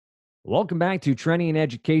Welcome back to Trending in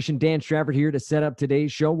Education. Dan Strafford here to set up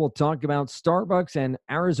today's show. We'll talk about Starbucks and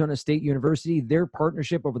Arizona State University, their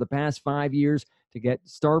partnership over the past 5 years to get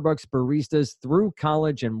Starbucks baristas through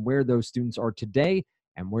college and where those students are today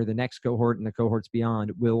and where the next cohort and the cohorts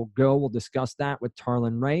beyond will go. We'll discuss that with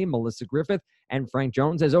Tarlin Ray, Melissa Griffith, and Frank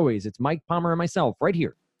Jones. As always, it's Mike Palmer and myself right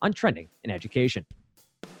here on Trending in Education.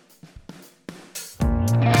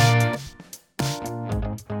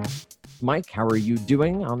 Mike, how are you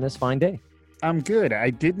doing on this fine day? I'm good.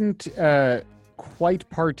 I didn't quite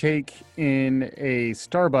partake in a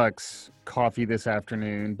Starbucks coffee this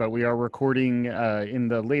afternoon, but we are recording in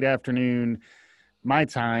the late afternoon my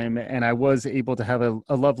time, and I was able to have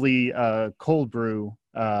a lovely cold brew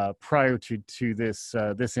prior to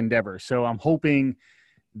this endeavor. So I'm hoping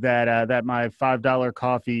that my $5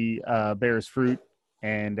 coffee bears fruit,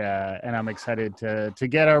 and I'm excited to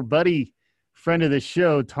get our buddy, friend of the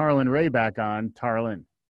show, Tarlin Ray, back on. Tarlin.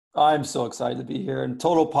 I'm so excited to be here. And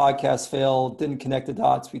total podcast fail. Didn't connect the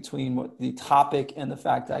dots between what the topic and the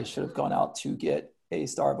fact that I should have gone out to get a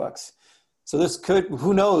Starbucks. So this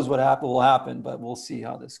who knows what will happen, but we'll see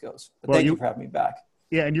how this goes. But thank you for having me back.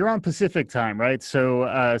 Yeah, and you're on Pacific time, right?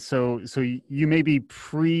 So you may be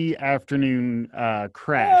pre-afternoon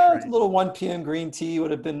crash. Yeah, right? A little 1 p.m. green tea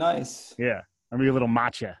would have been nice. Yeah, I mean a little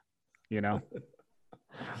matcha, you know.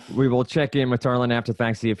 We will check in with Tarlin after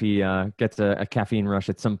thanks, see if he gets a caffeine rush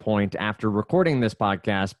at some point after recording this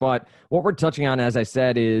podcast. But what we're touching on, as I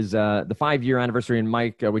said, is the 5-year anniversary. And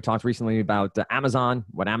Mike, we talked recently about Amazon,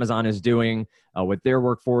 what Amazon is doing with their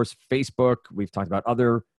workforce, Facebook. We've talked about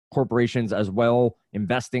other corporations as well,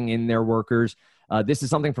 investing in their workers. This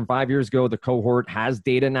is something from 5 years ago. The cohort has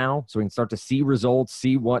data now, so we can start to see results,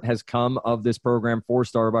 see what has come of this program for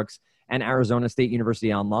Starbucks and Arizona State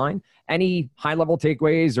University online. Any high-level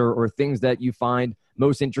takeaways or things that you find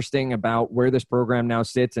most interesting about where this program now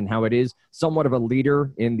sits and how it is somewhat of a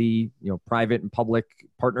leader in the private and public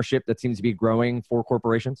partnership that seems to be growing for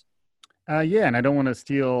corporations? Yeah, and I don't want to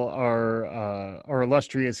steal our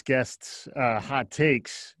illustrious guests' hot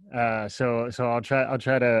takes. So I'll try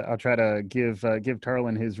to give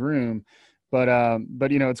Tarlin his room. But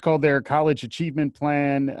it's called their College Achievement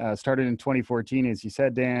Plan, started in 2014, as you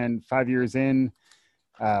said, Dan, 5 years in,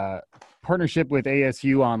 partnership with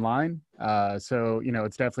ASU Online. So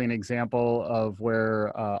it's definitely an example of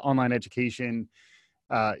where online education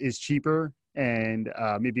is cheaper and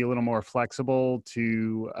maybe a little more flexible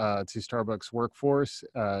to Starbucks workforce.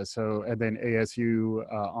 And then ASU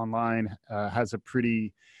Online has a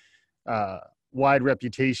pretty wide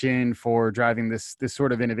reputation for driving this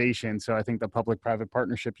sort of innovation. So I think the public-private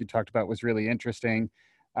partnership you talked about was really interesting.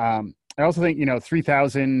 I also think,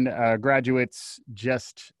 3,000 graduates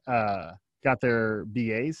just got their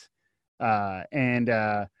BAs. And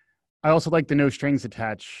I also like the no strings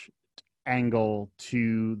attached angle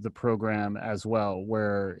to the program as well,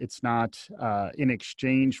 where it's not in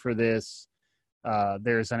exchange for this.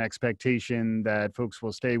 There's an expectation that folks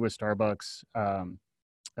will stay with Starbucks,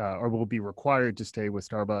 or will be required to stay with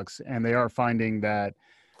Starbucks. And they are finding that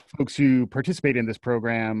folks who participate in this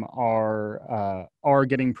program are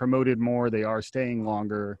getting promoted more. They are staying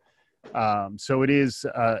longer. So it is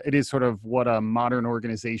sort of what a modern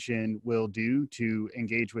organization will do to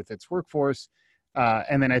engage with its workforce.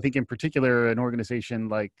 And then I think in particular, an organization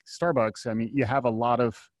like Starbucks, I mean, you have a lot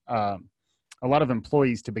of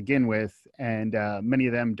employees to begin with, and many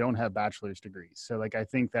of them don't have bachelor's degrees. So I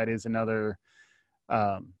think that is another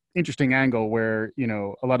interesting angle where,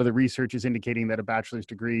 a lot of the research is indicating that a bachelor's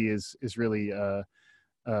degree is really a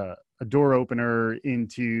door opener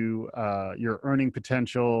into your earning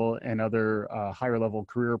potential and other higher level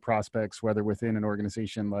career prospects, whether within an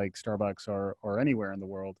organization like Starbucks or anywhere in the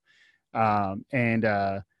world.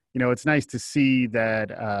 It's nice to see that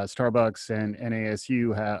Starbucks and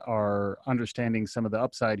ASU are understanding some of the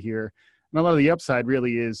upside here. And a lot of the upside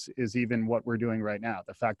really is even what we're doing right now.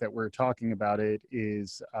 The fact that we're talking about it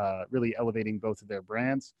is really elevating both of their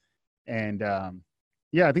brands. And I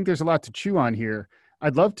think there's a lot to chew on here.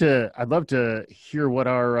 I'd love to hear what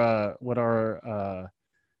our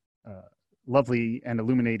lovely and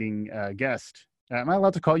illuminating guest. Am I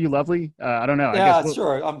allowed to call you lovely? I don't know. Yeah,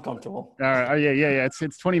 sure. I'm comfortable. Yeah. It's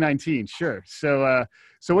 2019. Sure. So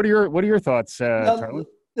what are your thoughts, Tarlin?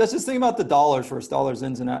 Let's just think about the dollars first, dollars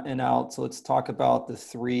ins and out. So let's talk about the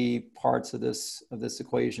three parts of this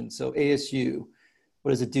equation. So ASU,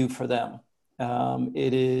 what does it do for them?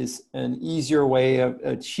 It is an easier way,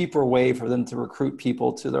 a cheaper way for them to recruit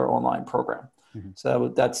people to their online program. Mm-hmm.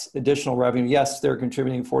 So that's additional revenue. Yes, they're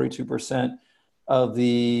contributing 42% of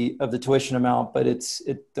the tuition amount, but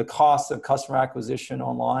the cost of customer acquisition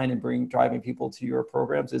online and driving people to your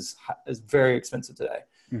programs is very expensive today.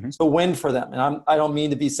 Mm-hmm. So win for them. And I don't mean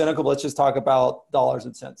to be cynical, but let's just talk about dollars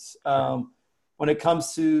and cents. When it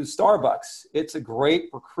comes to Starbucks, it's a great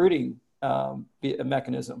recruiting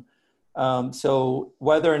mechanism. So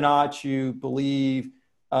whether or not you believe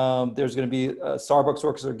there's going to be Starbucks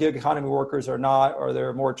workers or gig economy workers or not, or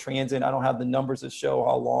they're more transient, I don't have the numbers to show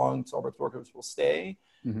how long Starbucks workers will stay.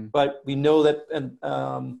 Mm-hmm. But we know that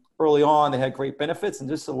early on they had great benefits and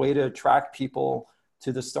just a way to attract people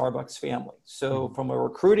to the Starbucks family. So mm-hmm. from a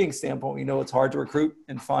recruiting standpoint, we know it's hard to recruit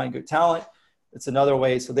and find good talent. It's another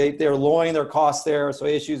way. So they're lowering their costs there. So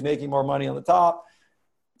ASU is making more money on the top.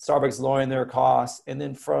 Starbucks lowering their costs. And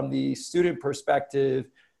then from the student perspective,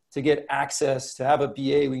 to get access to have a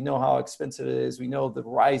BA, we know how expensive it is. We know the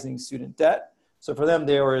rising student debt. So for them,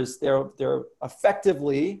 they're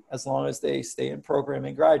effectively, as long as they stay in program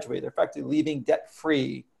and graduate, they're effectively leaving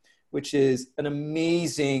debt-free, which is an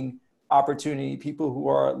amazing opportunity. People who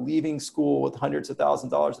are leaving school with hundreds of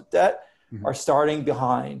thousands of dollars of debt mm-hmm. are starting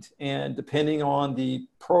behind. And depending on the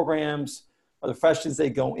programs or the professions they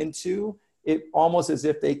go into, it almost as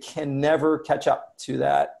if they can never catch up to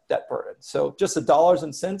that debt burden. So just the dollars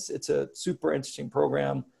and cents, it's a super interesting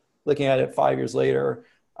program. Looking at it 5 years later,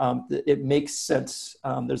 it makes sense.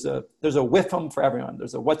 There's a WIFM for everyone.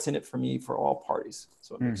 There's a what's in it for me for all parties.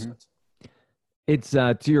 So it makes mm-hmm. sense. It's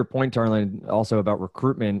to your point, Tarlin, also about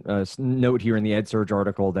recruitment. Note here in the EdSurge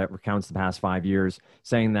article that recounts the past 5 years,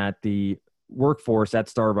 saying that the workforce at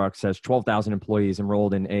Starbucks has 12,000 employees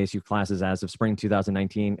enrolled in ASU classes as of spring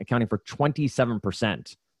 2019, accounting for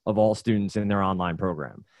 27% of all students in their online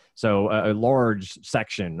program. So a large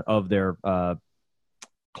section of their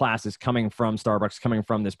classes coming from Starbucks, coming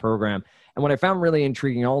from this program. And what I found really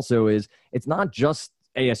intriguing also is it's not just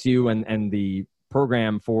ASU and the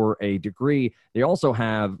program for a degree. They also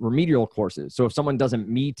have remedial courses. So if someone doesn't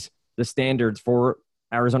meet the standards for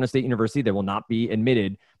Arizona State University, they will not be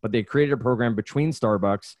admitted, but they created a program between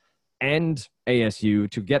Starbucks and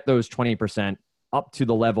ASU to get those 20% up to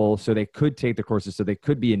the level so they could take the courses, so they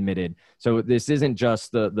could be admitted. So this isn't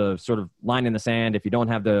just the sort of line in the sand. If you don't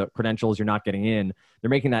have the credentials, you're not getting in. They're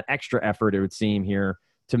making that extra effort, it would seem here,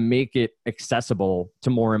 to make it accessible to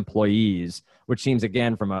more employees, which seems,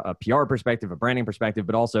 again, from a PR perspective, a branding perspective,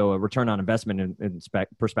 but also a return on investment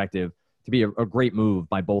perspective, to be a great move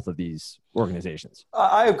by both of these organizations.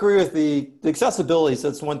 I agree with the accessibility. So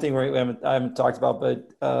that's one thing I haven't talked about,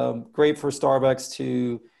 but great for Starbucks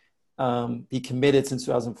to be committed since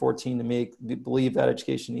 2014 to believe that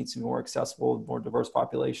education needs to be more accessible, more diverse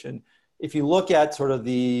population. If you look at sort of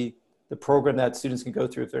the program that students can go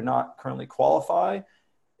through if they're not currently qualified,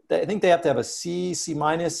 I think they have to have a C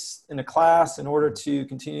minus in a class in order to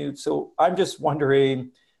continue. So I'm just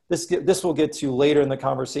wondering, this will get to later in the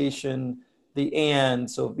conversation,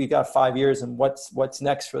 so we got 5 years and what's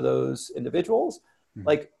next for those individuals? Mm-hmm.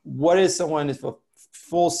 Like, what is someone if a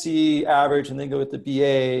full C average and then go with the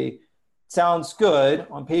BA? Sounds good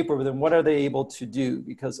on paper, but then what are they able to do?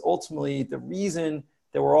 Because ultimately the reason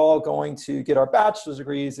that we're all going to get our bachelor's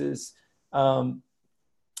degrees is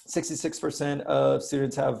 66% of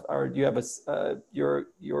students your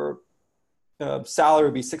salary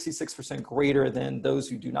would be 66% greater than those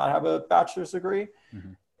who do not have a bachelor's degree.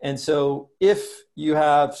 Mm-hmm. And so if you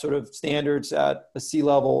have sort of standards at a C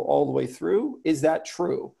level all the way through, is that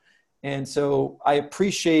true? And so I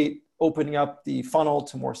appreciate opening up the funnel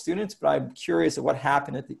to more students, but I'm curious at what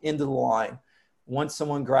happened at the end of the line once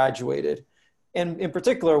someone graduated. And in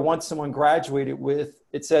particular, once someone graduated with,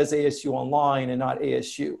 it says ASU online and not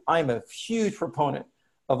ASU. I'm a huge proponent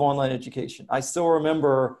of online education. I still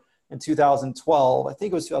remember in 2012, I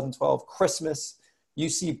think it was 2012, Christmas,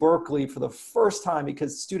 UC Berkeley for the first time,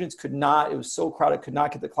 because students it was so crowded, could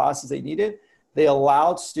not get the classes they needed. They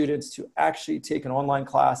allowed students to actually take an online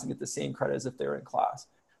class and get the same credit as if they were in class,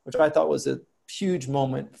 which I thought was a huge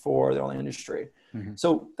moment for the online industry. Mm-hmm.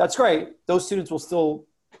 So that's great. Those students will still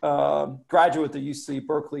graduate with the UC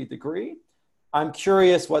Berkeley degree. I'm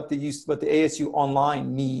curious what the ASU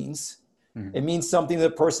online means. Mm-hmm. It means something to the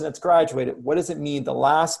person that's graduated. What does it mean? The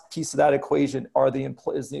last piece of that equation are the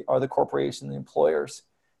corporation, the employers.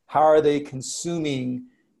 How are they consuming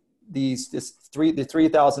the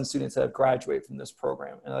 3,000 students that have graduated from this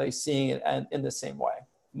program? And are they seeing it in the same way?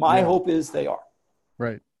 My hope is they are.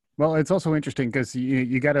 Right. Well, it's also interesting because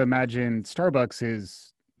you got to imagine Starbucks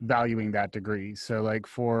is valuing that degree. So like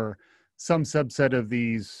for some subset of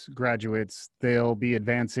these graduates, they'll be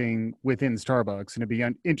advancing within Starbucks. And it'd be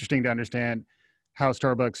interesting to understand how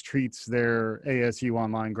Starbucks treats their ASU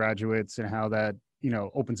online graduates and how that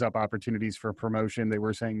opens up opportunities for promotion. They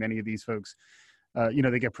were saying many of these folks,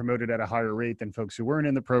 they get promoted at a higher rate than folks who weren't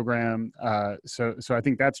in the program. So I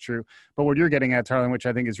think that's true. But what you're getting at, Tarlin, which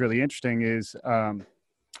I think is really interesting, is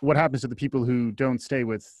what happens to the people who don't stay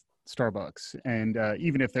with Starbucks? And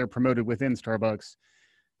even if they're promoted within Starbucks,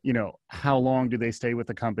 how long do they stay with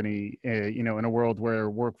the company? In a world where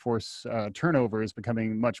workforce turnover is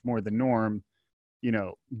becoming much more the norm,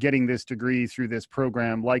 getting this degree through this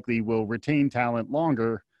program likely will retain talent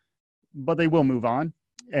longer, but they will move on.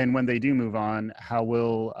 And when they do move on, how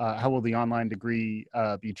will the online degree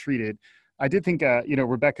be treated? I did think,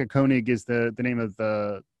 Rebecca Koenig is the name of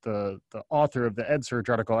the author of the EdSurge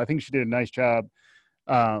article. I think she did a nice job,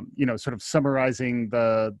 sort of summarizing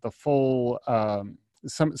the full,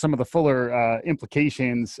 some of the fuller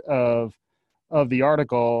implications of the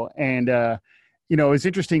article. And, it's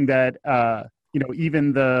interesting that,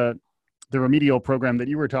 even the remedial program that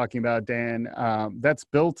you were talking about, Dan, that's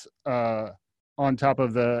built on top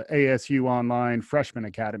of the ASU Online Freshman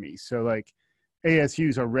Academy. So like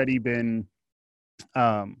ASU's already been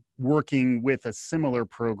working with a similar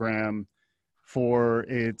program for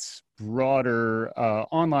its broader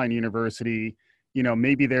online university.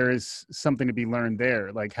 Maybe there is something to be learned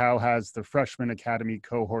there. Like, how has the Freshman Academy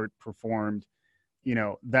cohort performed?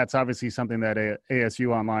 That's obviously something that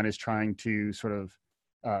ASU Online is trying to sort of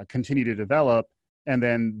continue to develop. And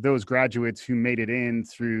then those graduates who made it in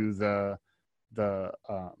through the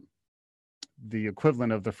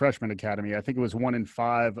equivalent of the Freshman Academy, I think it was 1 in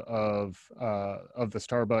 5 of the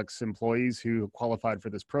Starbucks employees who qualified for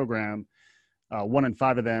this program. 1 in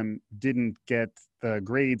 5 of them didn't get the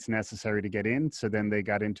grades necessary to get in, so then they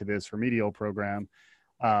got into this remedial program.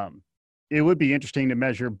 It would be interesting to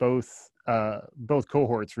measure both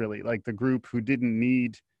cohorts, really, like the group who didn't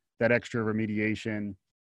need that extra remediation,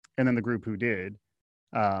 and then the group who did,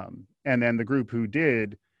 and then the group who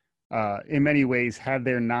did. In many ways, had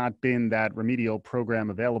there not been that remedial program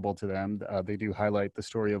available to them, they do highlight the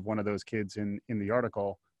story of one of those kids in the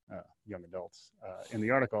article, young adults in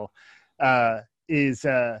the article, it is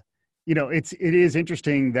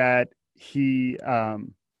interesting that he,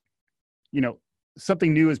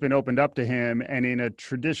 something new has been opened up to him. And in a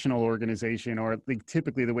traditional organization, or like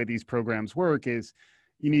typically the way these programs work, is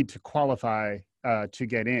you need to qualify to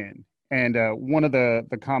get in. And one of the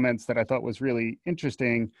comments that I thought was really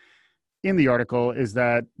interesting in the article is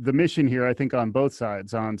that the mission here, I think on both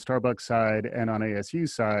sides, on Starbucks side and on ASU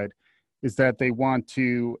side, is that they want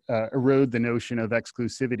to erode the notion of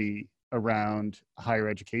exclusivity around higher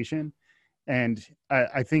education. And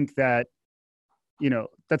I think that,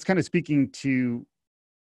 that's kind of speaking to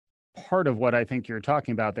part of what I think you're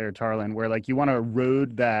talking about there, Tarlin, where like you want to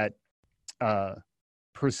erode that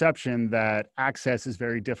perception that access is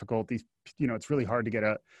very difficult. It's really hard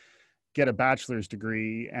to get a bachelor's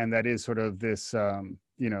degree, and that is sort of this a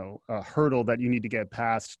hurdle that you need to get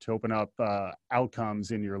past to open up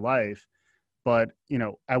outcomes in your life. But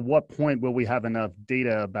at what point will we have enough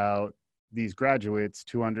data about these graduates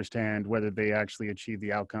to understand whether they actually achieve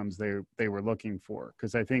the outcomes they were looking for?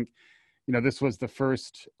 Because I think this was the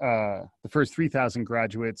first 3,000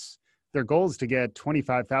 graduates. Their goal is to get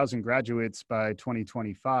 25,000 graduates by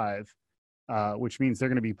 2025, which means they're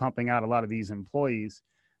going to be pumping out a lot of these employees.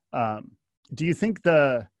 Do you think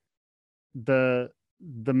the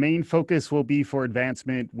main focus will be for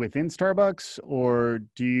advancement within Starbucks, or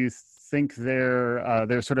do you think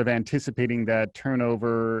they're sort of anticipating that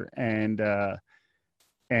turnover and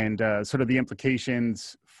sort of the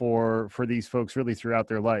implications for these folks really throughout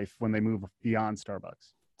their life when they move beyond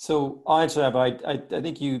Starbucks? So I'll answer that, but I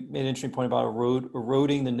think you made an interesting point about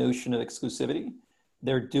eroding the notion of exclusivity.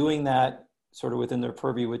 They're doing that sort of within their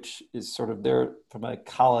purview, which is sort of there from a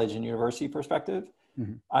college and university perspective.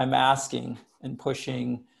 Mm-hmm. I'm asking and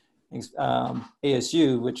pushing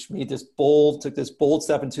ASU, which took this bold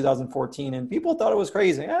step in 2014, and people thought it was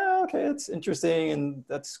crazy. Okay, it's interesting and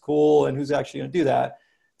that's cool, and who's actually going to do that?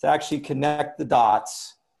 To actually connect the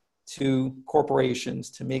dots to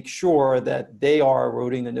corporations to make sure that they are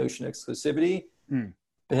eroding the notion of exclusivity,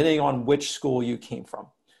 depending on which school you came from.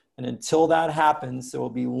 And until that happens, there will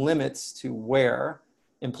be limits to where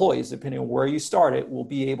employees, depending on where you started, will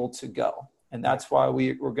be able to go. And that's why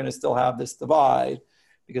we're going to still have this divide,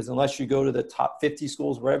 because unless you go to the top 50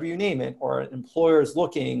 schools, wherever you name it, or an employer is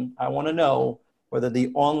looking, I want to know whether the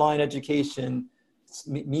online education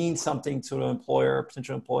means something to an employer,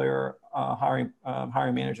 potential employer,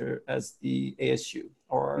 hiring manager as the ASU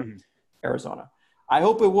or Arizona. I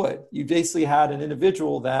hope it would. You basically had an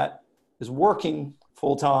individual that is working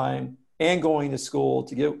full-time and going to school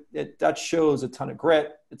to get it. That shows a ton of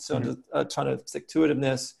grit. It's a ton of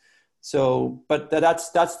stick-to-itiveness. So, but that's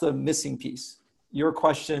the missing piece. Your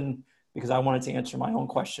question, because I wanted to answer my own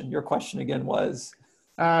question. Your question again was,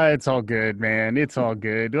 it's all good, man. It's all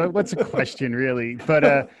good. What's a question, really? But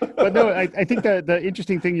no, I think that the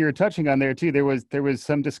interesting thing you were touching on there too. There was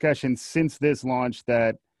some discussion since this launch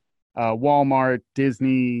that Walmart,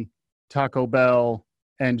 Disney, Taco Bell,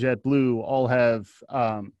 and JetBlue all have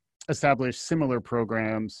established similar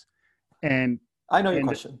programs. And I know your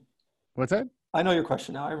question. What's that? I know your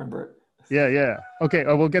question now. I remember it. Yeah. Okay.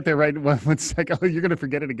 Oh, we'll get there right one second. Oh, you're going to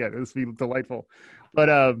forget it again. This will be delightful. But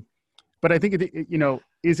I think,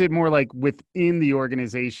 is it more like within the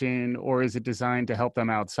organization, or is it designed to help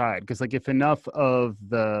them outside? Because like if enough of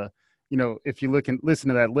the, if you look and listen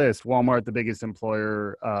to that list, Walmart, the biggest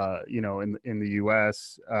employer, in the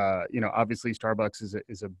US, obviously Starbucks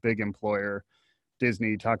is a big employer,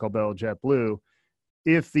 Disney, Taco Bell, JetBlue.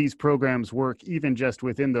 If these programs work even just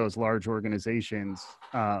within those large organizations,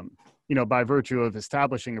 by virtue of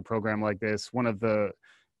establishing a program like this, one of the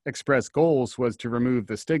express goals was to remove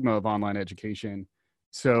the stigma of online education.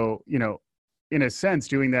 So, in a sense,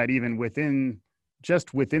 doing that even within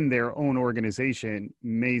their own organization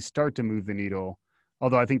may start to move the needle.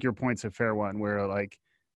 Although I think your point's a fair one, where like,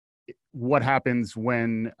 what happens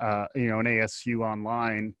when, an ASU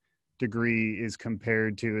online degree is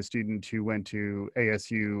compared to a student who went to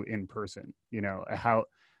ASU in person?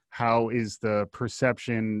 How is the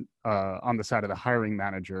perception on the side of the hiring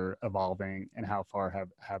manager evolving, and how far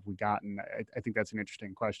have we gotten? I think that's an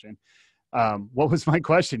interesting question. What was my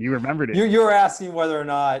question? You remembered it. You were asking whether or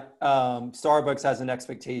not Starbucks has an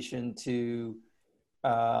expectation to,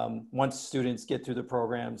 once students get through the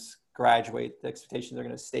programs, graduate, the expectation they're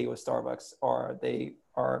going to stay with Starbucks, or they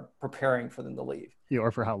are preparing for them to leave. Yeah,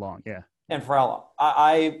 or for how long? Yeah. And for how long?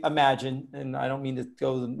 I imagine, and I don't mean to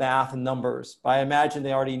go the math and numbers, but I imagine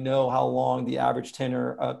they already know how long the average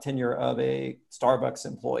tenure of a Starbucks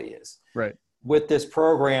employee is. Right. With this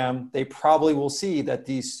program, they probably will see that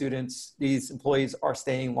these employees are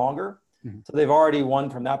staying longer. Mm-hmm. So they've already won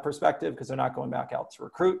from that perspective, because they're not going back out to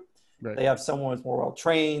recruit. Right. They have someone who's more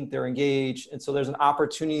well-trained, they're engaged. And so there's an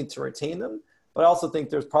opportunity to retain them. But I also think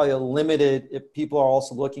there's probably if people are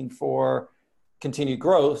also looking for continued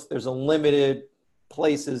growth, there's a limited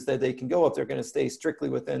places that they can go if they're going to stay strictly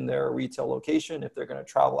within their retail location, if they're going to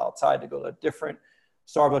travel outside to go to different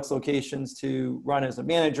Starbucks locations to run as a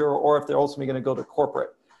manager, or if they're ultimately going to go to corporate.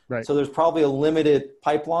 Right. So there's probably a limited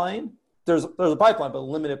pipeline. There's a pipeline, but a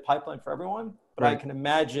limited pipeline for everyone. But right. I can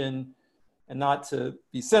imagine, and not to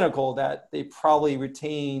be cynical, that they probably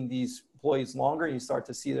retain these employees longer, and you start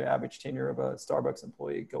to see their average tenure of a Starbucks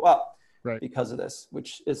employee go up. Right. Because of this,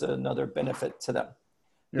 which is another benefit to them.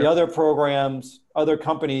 Yep. The other programs, other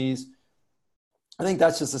companies, I think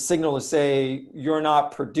that's just a signal to say you're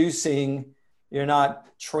not producing, you're not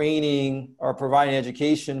training or providing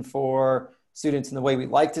education for students in the way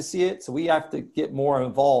we'd like to see it. So we have to get more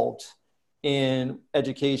involved in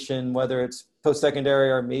education, whether it's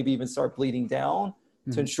post-secondary or maybe even start bleeding down,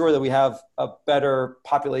 mm-hmm. to ensure that we have a better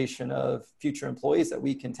population of future employees that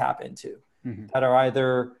we can tap into, mm-hmm. that are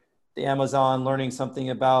either the Amazon learning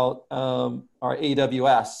something about our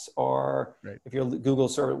AWS, or right. if you're Google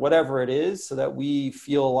server, whatever it is, so that we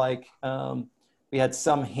feel like we had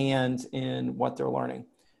some hand in what they're learning.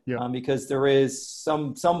 Yeah. Because there is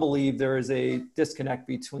some believe there is a disconnect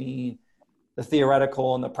between the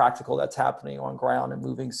theoretical and the practical that's happening on ground and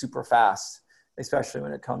moving super fast, especially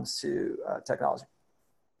when it comes to technology.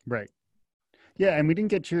 Right. Yeah, and we didn't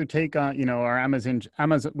get your take on, our Amazon.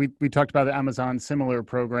 We talked about the Amazon similar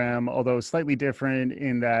program, although slightly different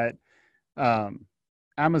in that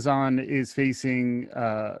Amazon is facing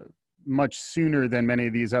much sooner than many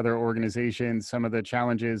of these other organizations some of the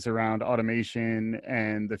challenges around automation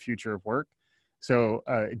and the future of work. So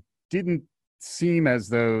it didn't seem as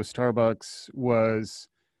though Starbucks was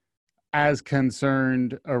as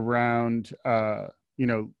concerned around,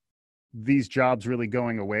 these jobs really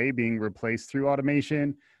going away, being replaced through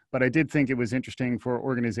automation. But I did think it was interesting for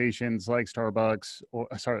organizations like Starbucks,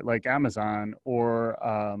 like Amazon, or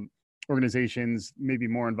organizations maybe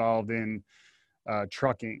more involved in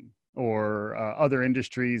trucking or other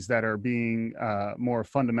industries that are being more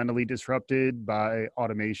fundamentally disrupted by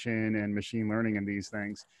automation and machine learning and these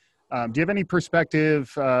things. Do you have any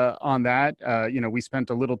perspective on that? We spent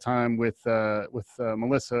a little time with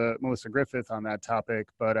Melissa Griffith on that topic,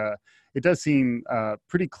 but it does seem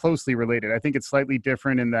pretty closely related. I think it's slightly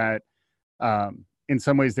different in that in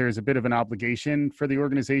some ways there's a bit of an obligation for the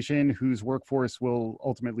organization whose workforce will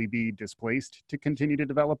ultimately be displaced to continue to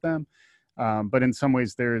develop them. But in some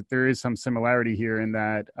ways, there is some similarity here in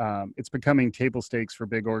that it's becoming table stakes for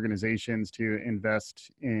big organizations to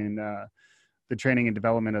invest in the training and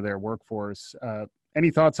development of their workforce. Any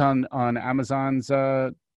thoughts on Amazon's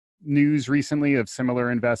news recently of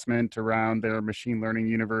similar investment around their machine learning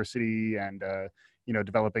university and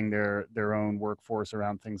developing their own workforce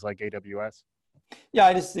around things like AWS? Yeah,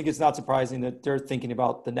 I just think it's not surprising that they're thinking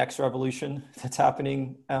about the next revolution that's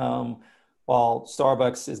happening. While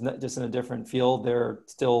Starbucks is not just in a different field, they're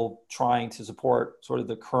still trying to support sort of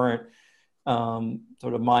the current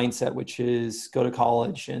sort of mindset, which is go to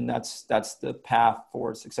college, and that's the path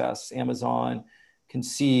for success. Amazon can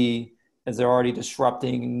see, as they're already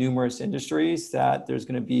disrupting numerous industries, that there's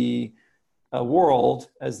going to be a world,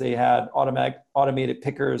 as they had automated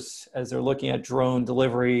pickers, as they're looking at drone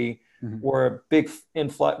delivery, where a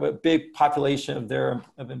big population of their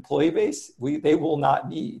employee base, they will not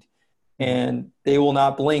need, and they will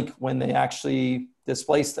not blink when they actually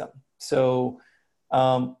displace them. So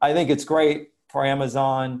I think it's great for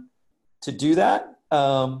Amazon to do that.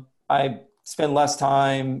 I spend less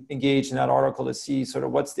time engaged in that article to see sort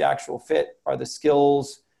of what's the actual fit, are the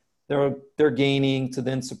skills they're gaining to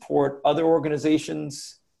then support other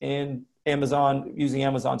organizations in Amazon, using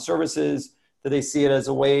Amazon services. Do they see it as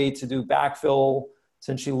a way to do backfill,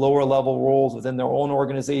 essentially lower level roles within their own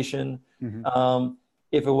organization?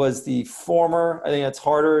 If it was the former, I think that's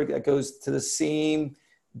harder. That goes to the same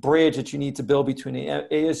bridge that you need to build between the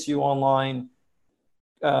ASU online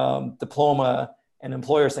diploma and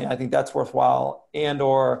employer saying, I think that's worthwhile, and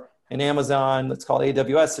or an Amazon, that's called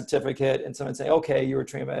AWS certificate, and someone saying, okay, you were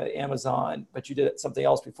trained by Amazon, but you did something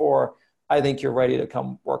else before. I think you're ready to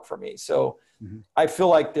come work for me. So I feel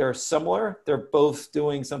like they're similar. They're both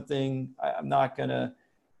doing something. I'm not gonna.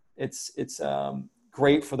 It's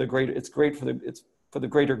great for the greater. It's for the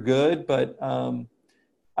greater good. But I'm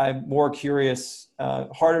more curious.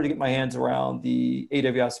 Harder to get my hands around the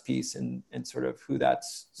AWS piece and sort of who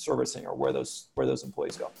that's servicing or where those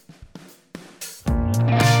employees go.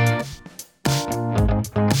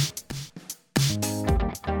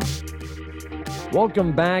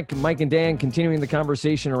 Welcome back. Mike and Dan continuing the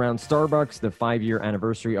conversation around Starbucks, the 5-year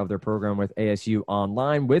anniversary of their program with ASU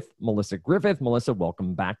Online with Melissa Griffith. Melissa,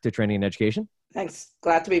 welcome back to Training and Education. Thanks.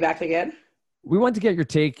 Glad to be back again. We want to get your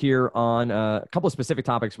take here on a couple of specific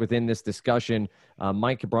topics within this discussion.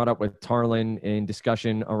 Mike brought up with Tarlin in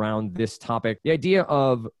discussion around this topic, the idea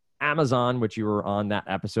of Amazon, which you were on that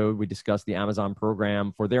episode. We discussed the Amazon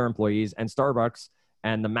program for their employees, and Starbucks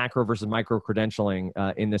and the macro versus micro credentialing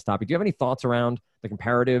in this topic. Do you have any thoughts around the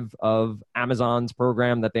comparative of Amazon's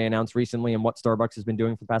program that they announced recently and what Starbucks has been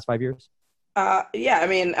doing for the past 5 years? Yeah, I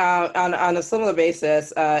mean, on a similar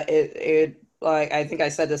basis, it like, I think I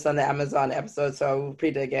said this on the Amazon episode, so I'll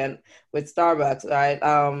repeat it again with Starbucks, right?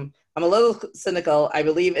 I'm a little cynical. I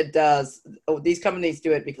believe it does. These companies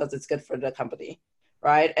do it because it's good for the company,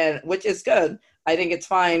 right? And which is good. I think it's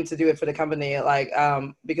fine to do it for the company,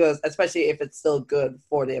 because especially if it's still good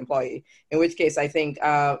for the employee, in which case I think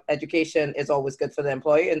education is always good for the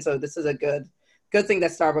employee. And so this is a good thing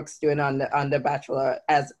that Starbucks is doing on the Bachelor,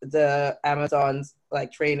 as the Amazon's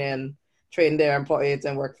train their employees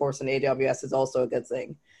and workforce in AWS is also a good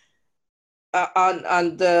thing.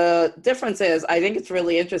 On the differences, I think it's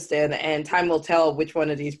really interesting, and time will tell which one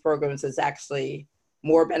of these programs is actually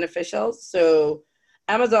more beneficial. So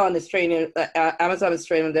Amazon is training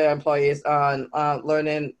their employees on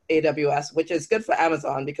learning AWS, which is good for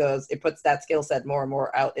Amazon because it puts that skill set more and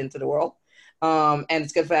more out into the world. And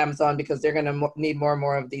it's good for Amazon because they're going to need more and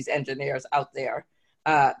more of these engineers out there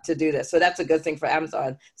to do this. So that's a good thing for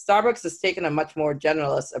Amazon. Starbucks has taken a much more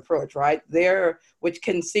generalist approach, right? Which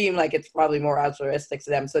can seem like it's probably more altruistic to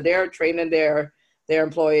them. So they're training their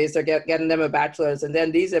employees, they're getting them a bachelor's, and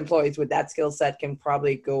then these employees with that skill set can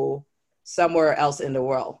probably go somewhere else in the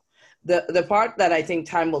world. The part that I think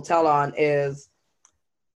time will tell on is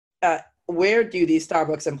where do these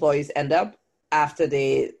Starbucks employees end up after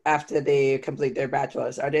they complete their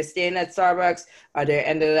bachelor's? Are they staying at Starbucks? Are they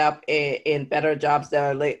ended up in better jobs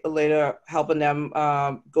that are later helping them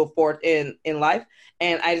go forward in life?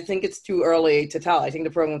 And I think it's too early to tell. I think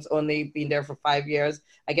the program's only been there for 5 years.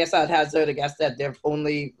 I guess I'd hazard a guess that they've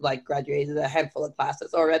only graduated a handful of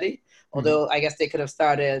classes already. Although I guess they could have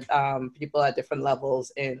started people at different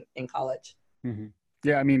levels in college. Mm-hmm.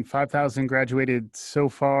 Yeah, I mean, 5,000 graduated so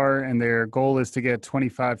far, and their goal is to get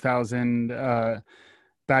 25,000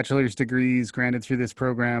 bachelor's degrees granted through this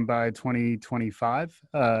program by 2025.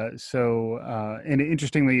 And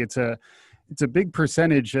interestingly, it's a big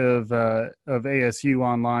percentage of ASU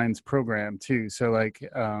Online's program too. So it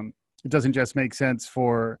doesn't just make sense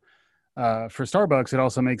for for Starbucks, it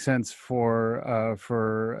also makes sense for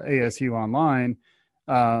ASU Online.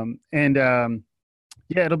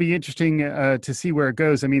 Yeah, it'll be interesting to see where it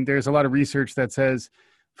goes. I mean, there's a lot of research that says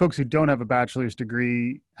folks who don't have a bachelor's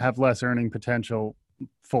degree have less earning potential,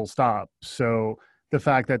 full stop. So the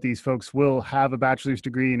fact that these folks will have a bachelor's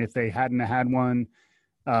degree, and if they hadn't had one,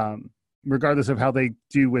 regardless of how they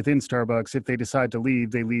do within Starbucks, if they decide to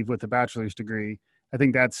leave, they leave with a bachelor's degree. I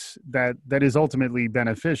think that is ultimately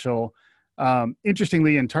beneficial.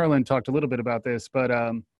 Interestingly, and Tarlin talked a little bit about this,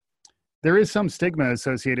 but there is some stigma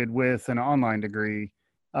associated with an online degree.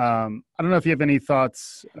 I don't know if you have any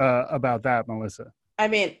thoughts about that, Melissa. I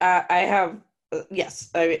mean, I have, yes,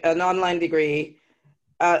 an online degree.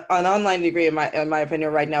 An online degree, in my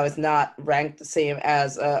opinion, right now is not ranked the same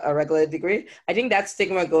as a regular degree. I think that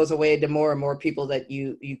stigma goes away the more and more people that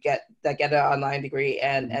you get an online degree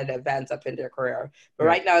and advance up in their career. But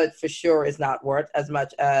right now, it for sure is not worth as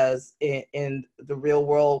much as in the real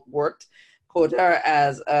world worked quota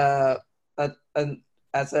as a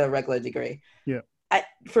regular degree. Yeah.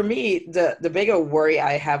 For me, the bigger worry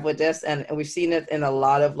I have with this, and we've seen it in a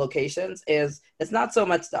lot of locations, is it's not so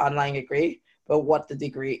much the online degree, but what the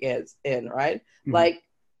degree is in, right? Mm-hmm. Like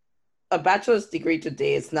a bachelor's degree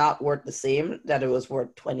today is not worth the same that it was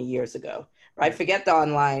worth 20 years ago, right? Forget the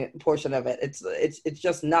online portion of it. It's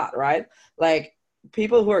just not, right? Like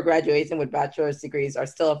people who are graduating with bachelor's degrees are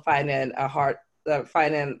still finding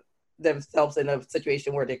themselves in a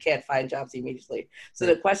situation where they can't find jobs immediately. So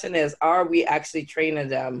the question is, are we actually training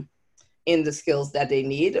them in the skills that they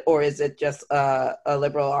need, or is it just a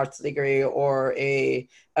liberal arts degree or a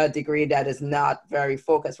degree that is not very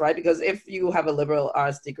focused, right? Because if you have a liberal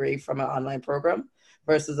arts degree from an online program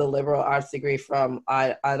versus a liberal arts degree from,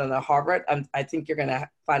 I don't know, Harvard, I think you're going to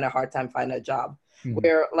find a hard time finding a job. Mm-hmm.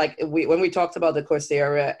 Where, like, when we talked about the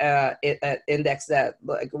Coursera index that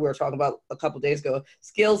like we were talking about a couple of days ago,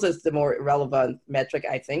 skills is the more relevant metric,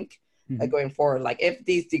 I think, going forward. Like, if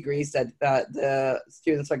these degrees that the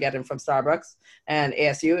students are getting from Starbucks and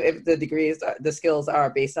ASU, if the skills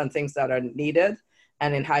are based on things that are needed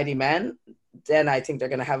and in high demand, then I think they're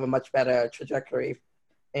going to have a much better trajectory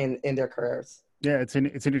in their careers. Yeah, it's an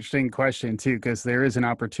interesting question too, because there is an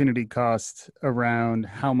opportunity cost around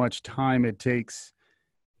how much time it takes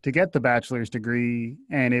to get the bachelor's degree.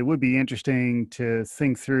 And it would be interesting to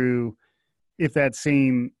think through if that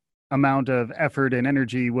same amount of effort and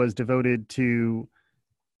energy was devoted to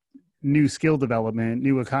new skill development,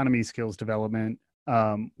 new economy skills development.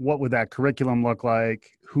 What would that curriculum look like?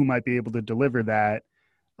 Who might be able to deliver that?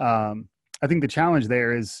 I think the challenge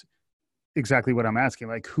there is exactly what I'm asking,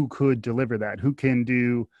 like who could deliver that? Who can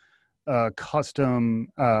do a custom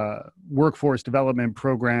workforce development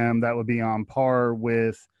program that would be on par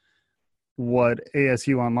with what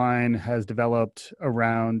ASU Online has developed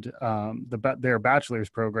around their bachelor's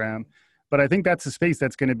program. But I think that's a space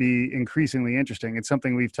that's going to be increasingly interesting. It's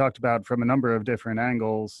something we've talked about from a number of different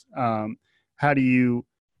angles. How do you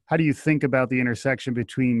think about the intersection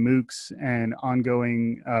between MOOCs and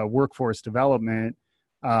ongoing workforce development?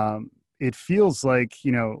 It feels like,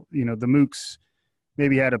 the MOOCs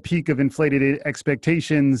maybe had a peak of inflated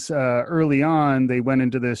expectations early on. They went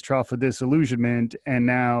into this trough of disillusionment, and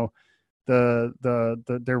now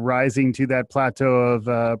they're rising to that plateau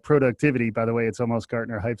of productivity. By the way, it's almost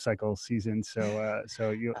Gartner hype cycle season, so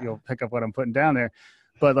you'll pick up what I'm putting down there.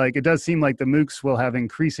 But like, it does seem like the MOOCs will have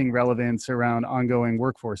increasing relevance around ongoing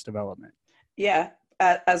workforce development. Yeah.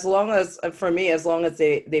 As long as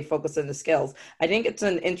they focus on the skills, I think it's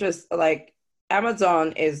an interest. Like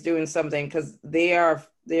Amazon is doing something because they are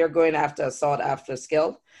going after a sought after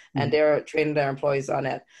skill, and they're training their employees on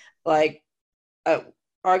it. Like,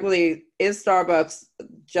 arguably, is Starbucks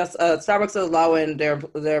Starbucks is allowing their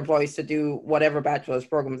employees to do whatever bachelor's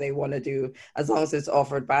program they want to do as long as it's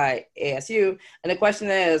offered by ASU. And the question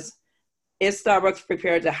is Starbucks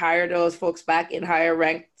prepared to hire those folks back in higher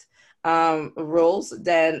ranked roles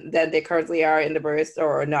than they currently are in the barista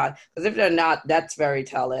or not? Because if they're not, that's very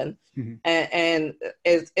telling. Mm-hmm. And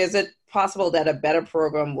is it possible that a better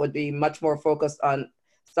program would be much more focused on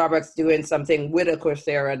Starbucks doing something with a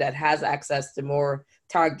Coursera that has access to more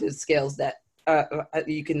targeted skills that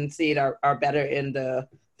you can see it are better in the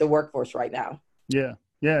workforce right now? Yeah,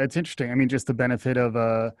 it's interesting. I mean, just the benefit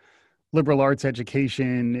of liberal arts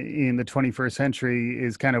education in the 21st century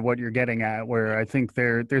is kind of what you're getting at, where I think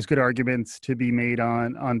there's good arguments to be made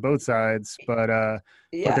on both sides, but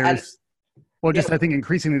there's, I think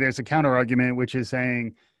increasingly there's a counter argument, which is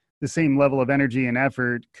saying the same level of energy and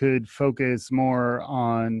effort could focus more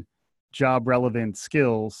on job relevant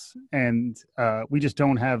skills. And we just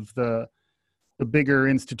don't have the the bigger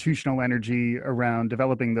institutional energy around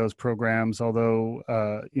developing those programs. Although,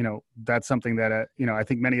 that's something that, I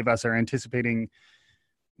think many of us are anticipating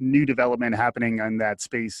new development happening in that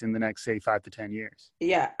space in the next, say, 5 to 10 years.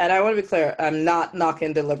 Yeah, and I want to be clear, I'm not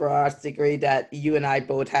knocking the liberal arts degree that you and I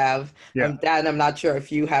both have. Yeah. Dan, I'm not sure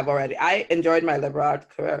if you have already. I enjoyed my liberal arts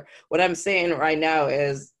career. What I'm saying right now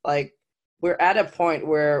is like we're at a point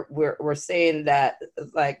where we're saying that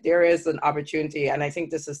like there is an opportunity, and I think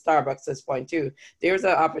this is Starbucks' point too. There's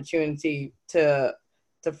an opportunity to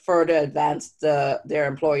further advance their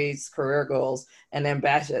employees' career goals and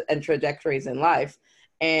and trajectories in life.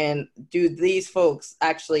 And do these folks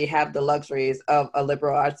actually have the luxuries of a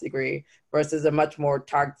liberal arts degree versus a much more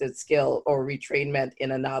targeted skill or retrainment in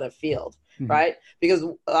another field, right? Because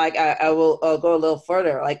like I'll go a little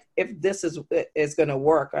further. Like if this is going to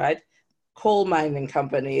work, right? Coal mining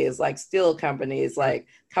companies, like steel companies, like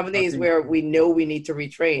companies where we know we need to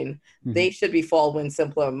retrain, they should be following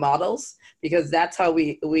simpler models because that's how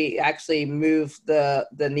we actually move the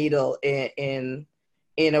needle in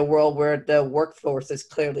a world where the workforce is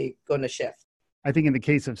clearly going to shift. I think in the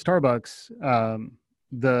case of Starbucks,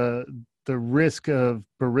 the risk of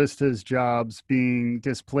baristas' jobs being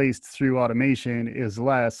displaced through automation is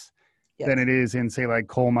less than it is in, say, like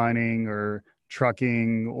coal mining or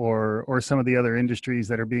trucking or some of the other industries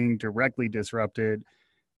that are being directly disrupted.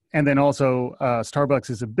 And then also, Starbucks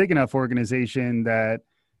is a big enough organization that,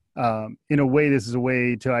 in a way, this is a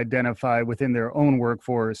way to identify within their own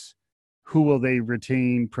workforce who will they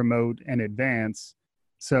retain, promote, and advance.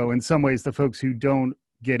 So in some ways, the folks who don't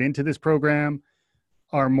get into this program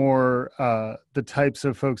are more the types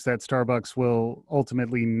of folks that Starbucks will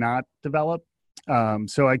ultimately not develop.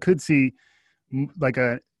 So I could see like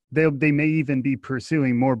they may even be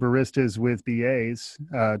pursuing more baristas with BAs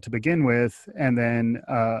to begin with. And then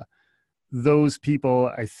those people,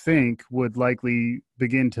 I think, would likely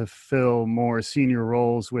begin to fill more senior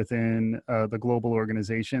roles within the global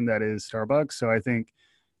organization that is Starbucks. So I think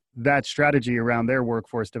that strategy around their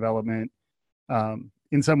workforce development,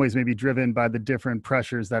 in some ways, may be driven by the different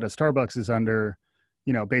pressures that a Starbucks is under,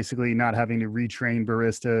 basically not having to retrain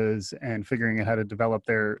baristas and figuring out how to develop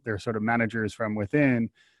their sort of managers from within,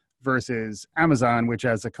 versus Amazon, which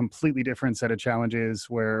has a completely different set of challenges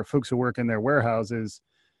where folks who work in their warehouses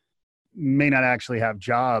may not actually have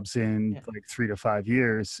jobs in like 3 to 5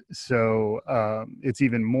 years. So it's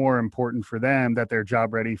even more important for them that they're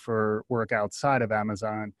job ready for work outside of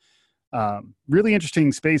Amazon. Really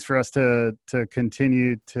interesting space for us to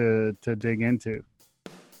continue to dig into.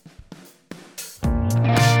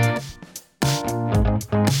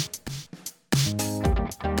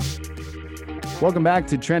 Welcome back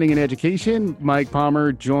to Trending in Education. Mike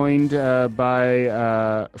Palmer, joined by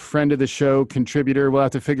a friend of the show, contributor. We'll have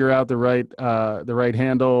to figure out the right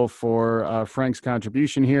handle for Frank's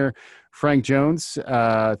contribution here. Frank Jones,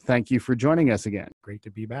 thank you for joining us again. Great to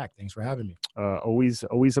be back. Thanks for having me. Always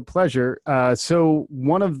a pleasure. So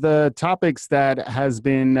one of the topics that has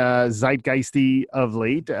been zeitgeisty of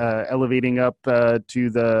late, elevating up to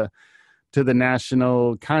the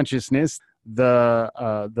national consciousness,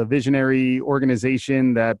 the visionary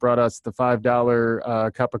organization that brought us the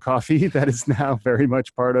 $5 cup of coffee that is now very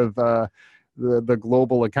much part of the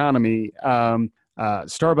global economy.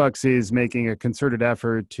 Starbucks is making a concerted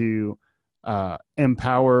effort to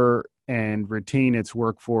empower and retain its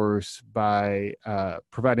workforce by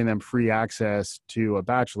providing them free access to a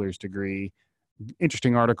bachelor's degree.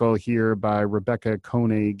 Interesting article here by Rebecca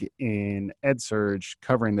Koenig in EdSurge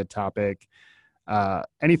covering the topic.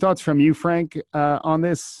 Any thoughts from you, Frank, on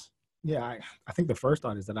this? Yeah, I think the first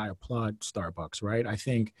thought is that I applaud Starbucks, right? I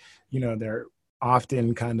think, they're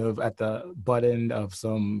often kind of at the butt end of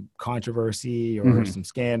some controversy or some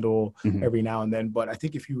scandal every now and then. But I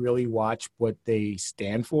think if you really watch what they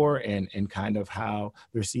stand for and kind of how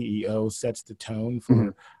their CEO sets the tone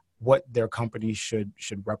for what their company should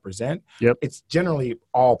represent, it's generally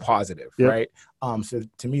all positive, right? So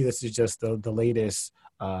to me, this is just the latest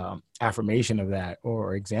affirmation of that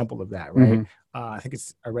or example of that, right? I think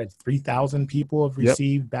I read 3,000 people have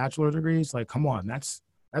received bachelor degrees. Like, come on, that's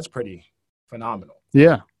pretty phenomenal.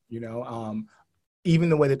 Yeah. Even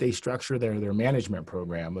the way that they structure their management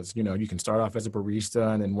program was, you can start off as a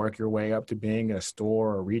barista and then work your way up to being a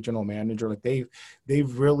store or regional manager. Like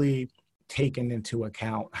they've really taken into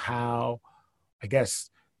account how, I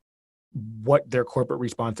guess, what their corporate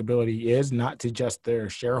responsibility is, not to just their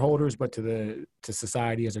shareholders, but to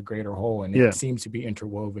society as a greater whole. And it seems to be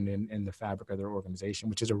interwoven in the fabric of their organization,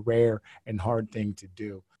 which is a rare and hard thing to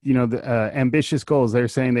do. The ambitious goals, they're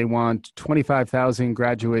saying they want 25,000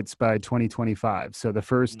 graduates by 2025. So the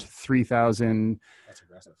first 3,000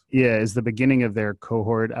 That's aggressive. Yeah, is the beginning of their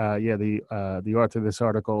cohort. The author of this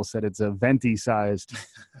article said it's a venti-sized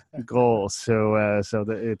goal. So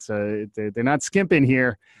they're not skimping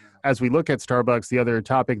here. As we look at Starbucks, the other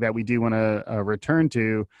topic that we do want to return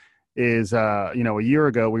to is, a year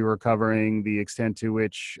ago we were covering the extent to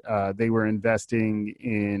which they were investing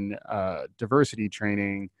in diversity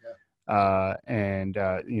training,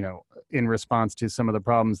 in response to some of the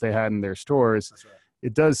problems they had in their stores. That's right.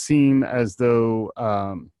 It does seem as though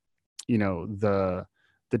the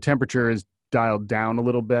temperature is dialed down a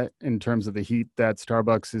little bit in terms of the heat that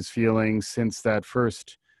Starbucks is feeling since that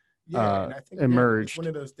first and I think emerged. It's one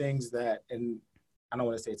of those things that, and I don't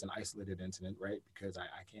want to say it's an isolated incident, right? Because I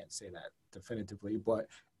can't say that definitively, but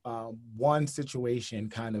one situation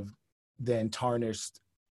kind of then tarnished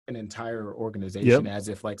an entire organization as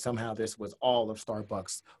if like somehow this was all of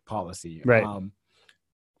Starbucks policy. Right.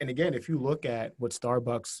 And again, if you look at what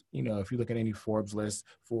Starbucks, if you look at any Forbes list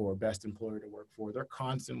for best employer to work for, they're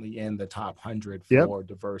constantly in the top 100 for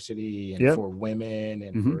diversity and for women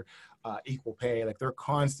and for equal pay. Like they're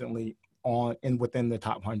constantly within the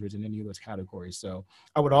top hundreds in any of those categories. So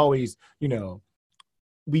I would always,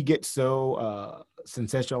 we get so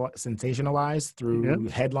sensationalized through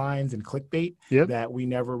headlines and clickbait that we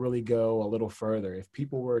never really go a little further. If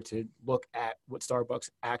people were to look at what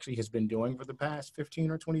Starbucks actually has been doing for the past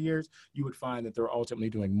 15 or 20 years, you would find that they're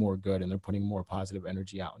ultimately doing more good and they're putting more positive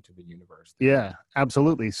energy out into the universe. Yeah,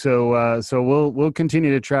 absolutely. So we'll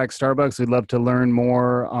continue to track Starbucks. We'd love to learn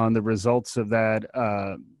more on the results of that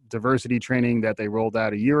diversity training that they rolled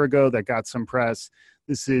out a year ago that got some press.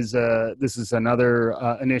 This is another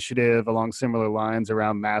initiative along similar lines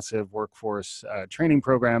around massive workforce training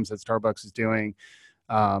programs that Starbucks is doing,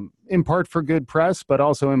 in part for good press, but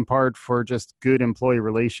also in part for just good employee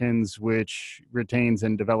relations, which retains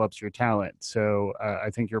and develops your talent. So I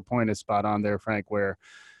think your point is spot on there, Frank, where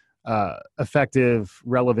effective,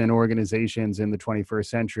 relevant organizations in the 21st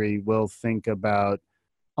century will think about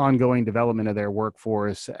ongoing development of their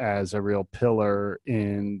workforce as a real pillar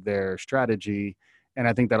in their strategy. And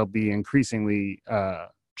I think that'll be increasingly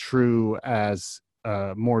true as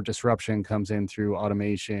more disruption comes in through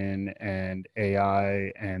automation and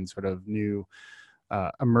AI and sort of new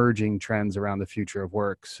emerging trends around the future of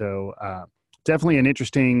work. So definitely an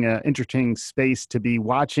interesting space to be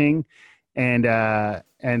watching. And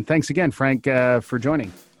thanks again, Frank, for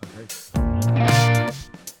joining.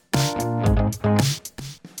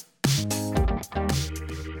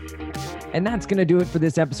 And that's going to do it for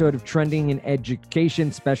this episode of Trending in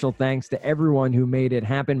Education. Special thanks to everyone who made it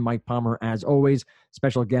happen. Mike Palmer, as always.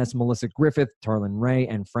 Special guests Melissa Griffith, Tarlin Ray,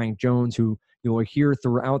 and Frank Jones, who you will hear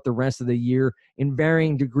throughout the rest of the year in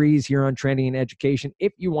varying degrees here on Trending in Education.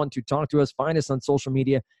 If you want to talk to us, find us on social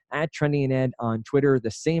media at Trending in Ed on Twitter,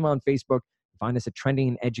 the same on Facebook. Find us at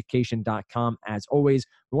trendingineducation.com. As always,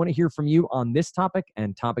 we want to hear from you on this topic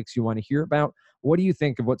and topics you want to hear about. What do you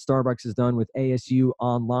think of what Starbucks has done with ASU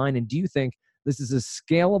Online? And do you think this is a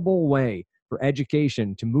scalable way for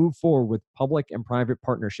education to move forward with public and private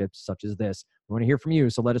partnerships such as this? We want to hear from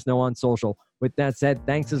you, so let us know on social. With that said,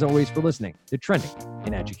 thanks as always for listening to Trending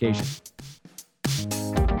in Education.